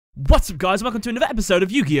What's up guys, welcome to another episode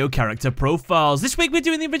of Yu-Gi-Oh! Character Profiles. This week we're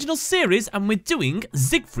doing the original series and we're doing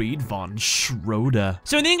Zigfried von Schroeder.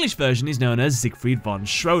 So in the English version he's known as Zigfried von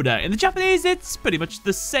Schroeder. In the Japanese it's pretty much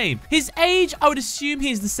the same. His age, I would assume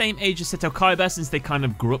he's the same age as Seto Kaiba since they kind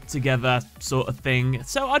of grew up together sort of thing.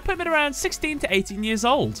 So I'd put him at around 16 to 18 years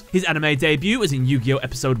old. His anime debut was in Yu-Gi-Oh!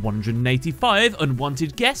 Episode 185,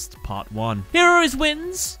 Unwanted Guest, Part 1. Here are his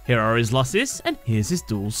wins, here are his losses, and here's his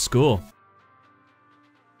duel score.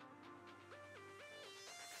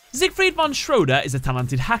 Zigfried von Schroeder is a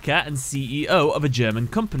talented hacker and CEO of a German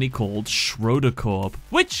company called Schroeder Corp,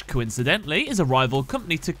 which, coincidentally, is a rival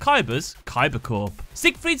company to Kaiba's Kaiba Corp.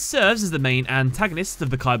 Zigfried serves as the main antagonist of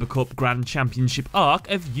the Kaiba Corp Grand Championship arc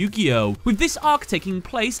of Yugioh, with this arc taking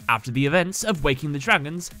place after the events of Waking the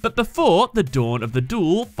Dragons, but before the Dawn of the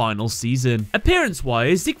Duel final season.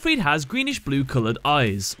 Appearance-wise, Zigfried has greenish-blue coloured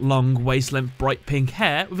eyes, long waist-length bright pink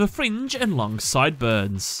hair with a fringe and long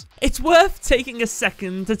sideburns. It's worth taking a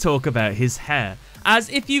second to talk about his hair, as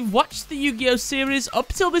if you've watched the Yu-Gi-Oh! Series up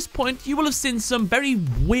till this point, you will have seen some very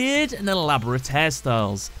weird and elaborate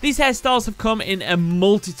hairstyles. These hairstyles have come in a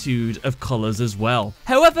multitude of colours as well.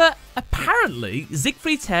 However, apparently,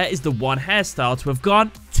 Zigfried's hair is the one hairstyle to have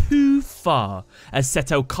gone too far, as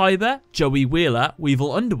Seto Kaiba, Joey Wheeler,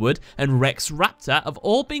 Weevil Underwood, and Rex Raptor have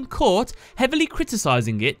all been caught heavily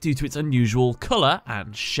criticising it due to its unusual colour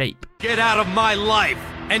and shape. Get out of my life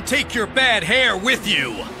and take your bad hair with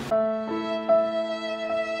you!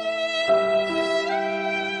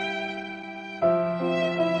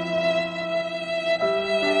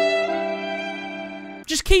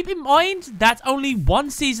 Just keep in mind that only one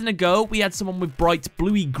season ago we had someone with bright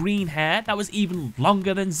bluey green hair that was even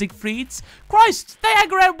longer than Zigfried's. Christ, they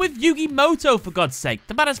hang around with Yugimoto for God's sake.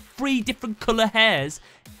 The man has 3 different colour hairs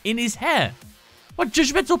in his hair. What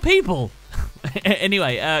judgmental people!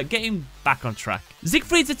 Anyway, getting back on track.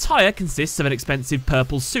 Zigfried's attire consists of an expensive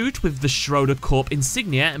purple suit with the Schroeder Corp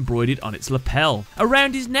insignia embroidered on its lapel.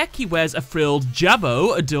 Around his neck he wears a frilled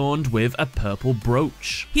jabot adorned with a purple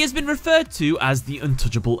brooch. He has been referred to as the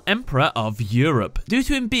untouchable emperor of Europe, due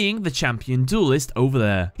to him being the champion duelist over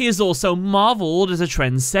there. He is also marvelled as a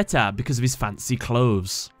trendsetter because of his fancy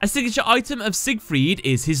clothes. A signature item of Zigfried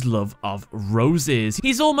is his love of roses.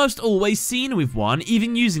 He's almost always seen with one,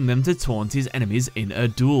 even using them to taunt his enemies in a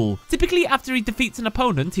duel. Typically after he defeats an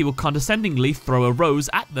opponent, he will condescendingly throw a rose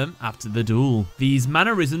at them after the duel. These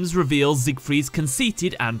mannerisms reveal Zigfried's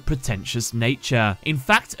conceited and pretentious nature. In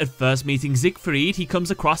fact, at first meeting Zigfried, he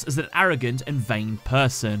comes across as an arrogant and vain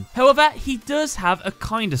person. However, he does have a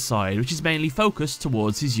kinder side, which is mainly focused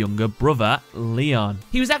towards his younger brother, Leon.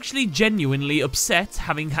 He was actually genuinely upset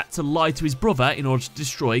having had to lie to his brother in order to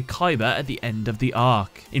destroy Kaiba at the end of the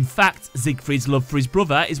arc. In fact, Zigfried's love for his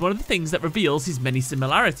brother is one of the things that reveals his many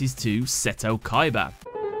similarities to Seto Kaiba.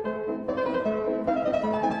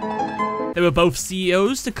 They were both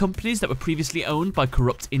CEOs to companies that were previously owned by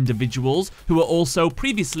corrupt individuals who were also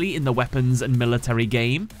previously in the weapons and military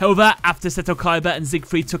game. However, after Seto Kaiba and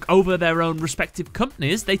Zigfried took over their own respective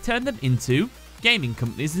companies, they turned them into gaming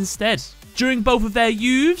companies instead. During both of their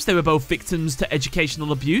youths, they were both victims to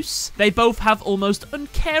educational abuse. They both have almost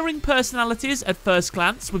uncaring personalities at first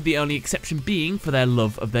glance, with the only exception being for their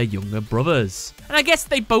love of their younger brothers. And I guess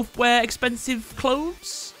they both wear expensive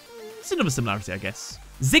clothes? It's another similarity, I guess.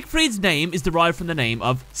 Zigfried's name is derived from the name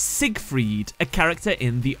of Siegfried, a character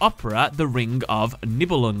in the opera The Ring of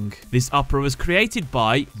Nibelung. This opera was created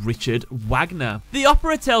by Richard Wagner. The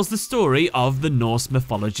opera tells the story of the Norse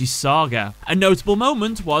mythology saga. A notable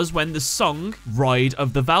moment was when the song Ride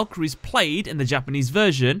of the Valkyries played in the Japanese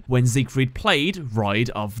version when Zigfried played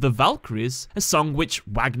Ride of the Valkyries, a song which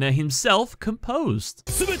Wagner himself composed.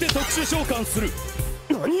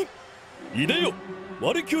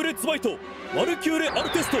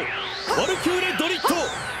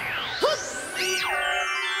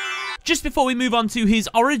 Just before we move on to his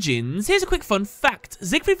origins, here's a quick fun fact.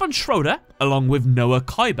 Zigfried von Schroeder, along with Noah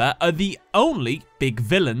Kaiba, are the only big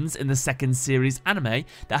villains in the second series anime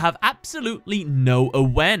that have absolutely no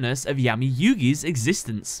awareness of Yami Yugi's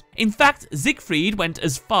existence. In fact, Zigfried went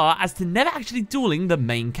as far as to never actually dueling the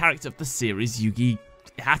main character of the series, Yugi,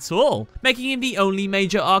 at all, making him the only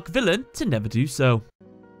major arc villain to never do so.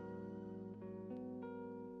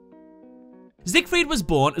 Zigfried was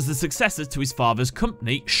born as the successor to his father's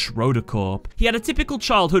company, Schroeder Corp. He had a typical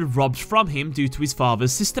childhood robbed from him due to his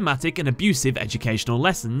father's systematic and abusive educational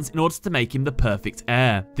lessons in order to make him the perfect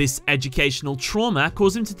heir. This educational trauma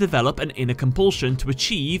caused him to develop an inner compulsion to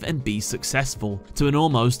achieve and be successful, to an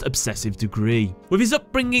almost obsessive degree. With his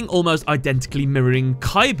upbringing almost identically mirroring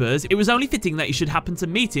Kaiba's, it was only fitting that he should happen to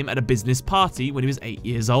meet him at a business party when he was 8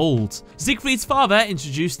 years old. Zigfried's father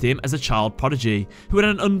introduced him as a child prodigy, who had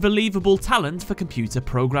an unbelievable talent for computer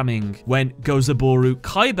programming. When Gozaboru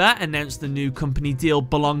Kaiba announced the new company deal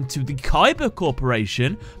belonged to the Kaiba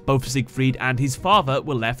Corporation, both Zigfried and his father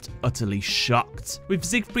were left utterly shocked, with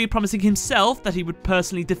Zigfried promising himself that he would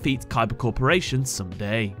personally defeat Kaiba Corporation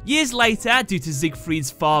someday. Years later, due to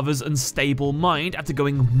Zigfried's father's unstable mind after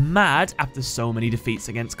going mad after so many defeats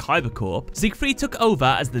against Kaiba Corp, Zigfried took over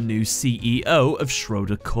as the new CEO of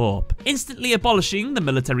Schroeder Corp, instantly abolishing the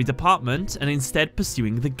military department and instead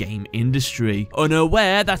pursuing the game industry.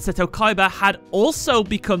 Unaware that Seto Kaiba had also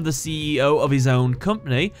become the CEO of his own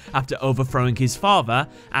company after overthrowing his father,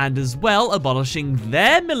 and as well abolishing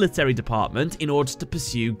their military department in order to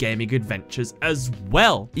pursue gaming adventures as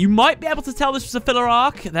well. You might be able to tell this was a filler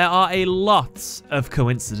arc. There are a lot of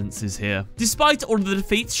coincidences here. Despite all of the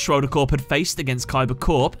defeats Schroeder Corp had faced against Kaiba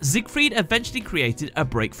Corp, Zigfried eventually created a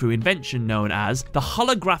breakthrough invention known as the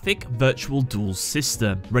holographic virtual duel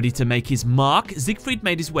system. Ready to make his mark, Zigfried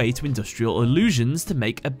made his way to Industrial Illusions to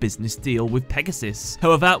make a business deal with Pegasus.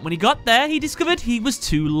 However, when he got there, he discovered he was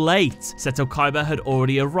too late. Seto Kaiba had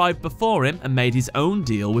already arrived before him and made his own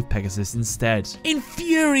deal with Pegasus instead.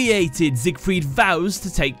 Infuriated, Zigfried vows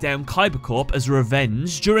to take down Kaiba Corp as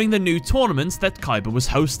revenge during the new tournament that Kaiba was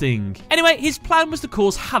hosting. Anyway, his plan was to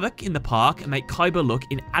cause havoc in the park and make Kaiba look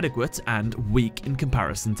inadequate and weak in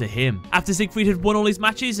comparison to him. After Zigfried had won all his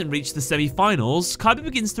matches and reached the semi-finals, Kaiba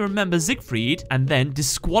begins to remember Zigfried and then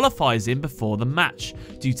disqualifies him before the match,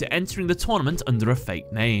 due to entering the tournament under a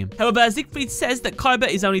fake name. However, Zigfried says that Kaiba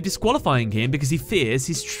is only disqualifying him because he fears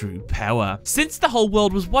his true power. Since the whole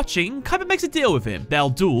world was watching, Kaiba makes a deal with him. They'll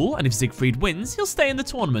duel, and if Zigfried wins, he'll stay in the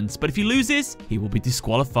tournament, but if he loses, he will be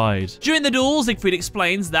disqualified. During the duel, Zigfried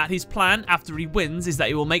explains that his plan after he wins is that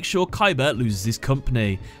he will make sure Kaiba loses his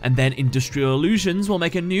company, and then Industrial Illusions will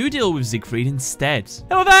make a new deal with Zigfried instead.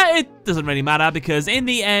 However, it doesn't really matter because in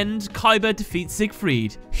the end, Kaiba defeats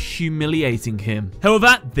Zigfried, humiliating him.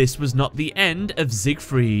 However, this was not the end of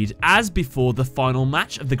Zigfried, as before the final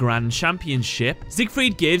match of the Grand Championship,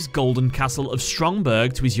 Zigfried gives Golden Castle of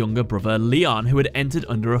Stromberg to his younger brother Leon, who had entered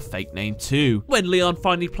under a fake name too. When Leon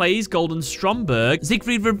finally plays Golden Stromberg,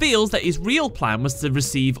 Zigfried reveals that his real plan was to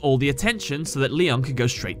receive all the attention so that Leon could go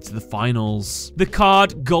straight to the finals. The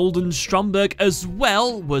card Golden Stromberg as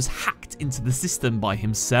well was hacked into the system by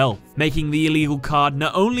himself, making the illegal card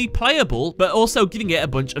not only playable, but also giving it a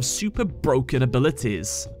bunch of super broken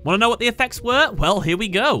abilities. Want to know what the effects were? Well, here we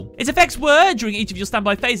go. Its effects were, during each of your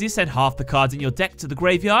standby phases, send half the cards in your deck to the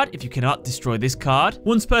graveyard. If you cannot, destroy this card.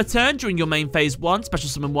 Once per turn, during your main phase 1, special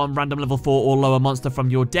summon 1 random level 4 or lower monster from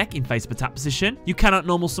your deck in face of attack position. You cannot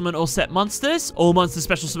normal summon or set monsters. All monsters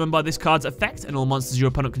special summoned by this card's effect, and all monsters your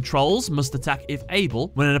opponent controls must attack if able.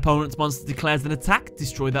 When an opponent's monster declares an attack,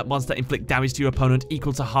 destroy that monster, inflict damage to your opponent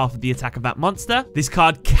equal to half of the attack of that monster. This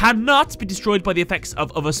card cannot be destroyed by the effects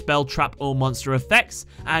of other spell, trap, or monster effects,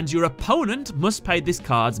 and your opponent must pay this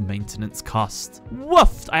card's maintenance cost.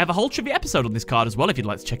 Woofed! I have a whole trivia episode on this card as well if you'd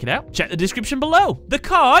like to check it out. Check the description below. The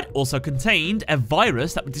card also contained a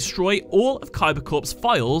virus that would destroy all of Kaiba Corp's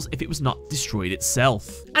files if it was not destroyed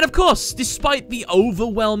itself. And of course, despite the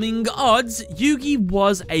overwhelming odds, Yugi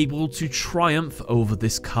was able to triumph over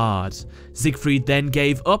this card. Zigfried then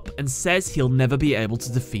gave up and says he'll never be able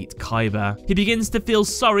to defeat Kaiba. He begins to feel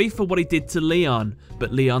sorry for what he did to Leon,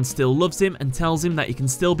 but Leon still loves him and tells him that he can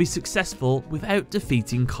still be successful without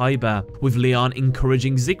defeating Kaiba. With Leon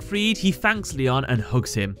encouraging Zigfried, he thanks Leon and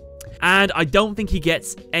hugs him. And I don't think he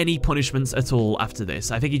gets any punishments at all after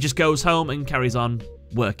this. I think he just goes home and carries on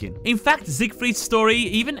working. In fact, Zigfried's story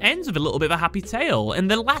even ends with a little bit of a happy tale. In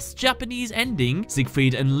the last Japanese ending,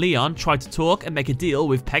 Zigfried and Leon try to talk and make a deal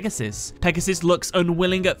with Pegasus. Pegasus looks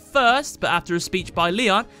unwilling at first, but after a speech by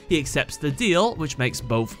Leon, he accepts the deal, which makes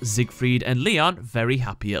both Zigfried and Leon very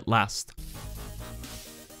happy at last.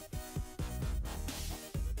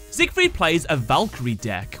 Zigfried plays a Valkyrie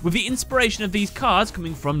deck, with the inspiration of these cards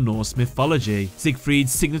coming from Norse mythology.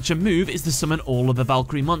 Zigfried's signature move is to summon all of the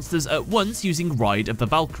Valkyrie monsters at once using Ride of the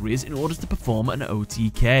Valkyries in order to perform an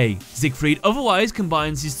OTK. Zigfried otherwise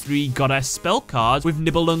combines his 3 goddess spell cards with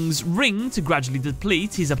Nibelung's Ring to gradually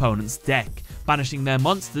deplete his opponent's deck, banishing their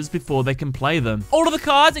monsters before they can play them. All of the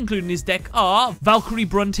cards, including his deck, are Valkyrie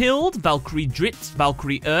Brunhild, Valkyrie Drit,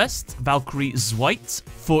 Valkyrie Erst, Valkyrie Zweit,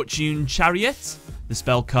 Fortune Chariot, the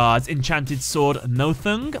spell cards Enchanted Sword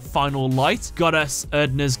Nothung, Final Light, Goddess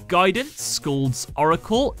Erdna's Guidance, Skuld's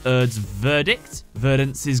Oracle, Erd's Verdict,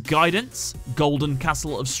 Verdance's Guidance, Golden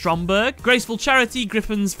Castle of Stromberg, Graceful Charity,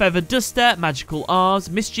 Griffin's Feather Duster, Magical Arms,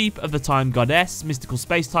 Mischief of the Time Goddess, Mystical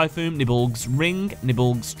Space Typhoon, Nibelung's Ring,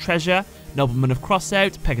 Nibelung's Treasure, Nobleman of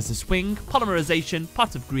Crossout, Pegasus Wing, Polymerization,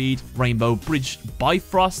 Pot of Greed, Rainbow Bridge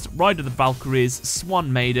Bifrost, Ride of the Valkyries,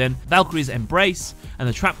 Swan Maiden, Valkyrie's Embrace, and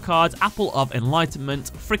the trap cards Apple of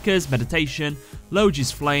Enlightenment, Fricker's Meditation,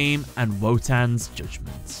 Logi's Flame, and Wotan's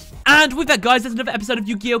Judgment. And with that, guys, that's another episode of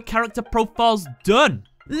Yu-Gi-Oh! Character Profiles done.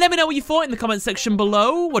 Let me know what you thought in the comment section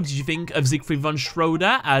below. What did you think of Zigfried von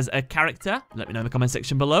Schroeder as a character? Let me know in the comment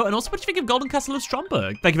section below. And also, what do you think of Golden Castle of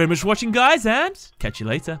Stromberg? Thank you very much for watching, guys, and catch you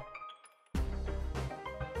later.